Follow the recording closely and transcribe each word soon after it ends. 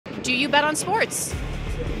Do you bet on sports?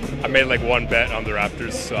 I made like one bet on the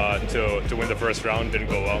Raptors to win the first round. Didn't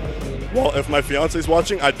go well. Well, if my fiance's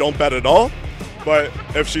watching, I don't bet at all. But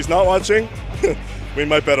if she's not watching, we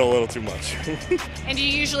might bet a little too much. And do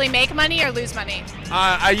you usually make money or lose money?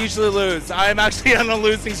 I usually lose. I'm actually on a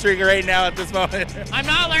losing streak right now at this moment. I'm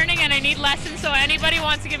not learning and I need lessons, so anybody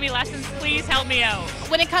wants to give me lessons, please help me out.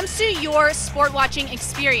 When it comes to your sport watching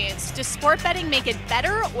experience, does sport betting make it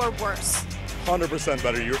better or worse? 100%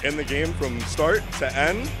 better. You're in the game from start to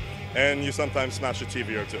end, and you sometimes smash a TV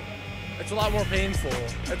or two. It's a lot more painful.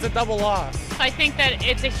 It's a double loss. I think that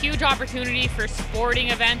it's a huge opportunity for sporting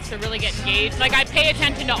events to really get engaged. Like, I pay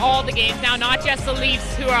attention to all the games now, not just the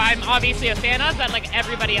Leafs, who I'm obviously a fan of, but like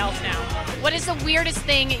everybody else now. What is the weirdest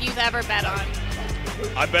thing you've ever bet on?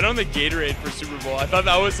 I bet on the Gatorade for Super Bowl. I thought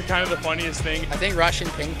that was kind of the funniest thing. I think Russian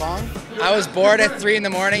ping pong. I was bored at 3 in the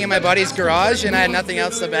morning in my buddy's garage and I had nothing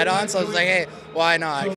else to bet on, so I was like, hey, why not?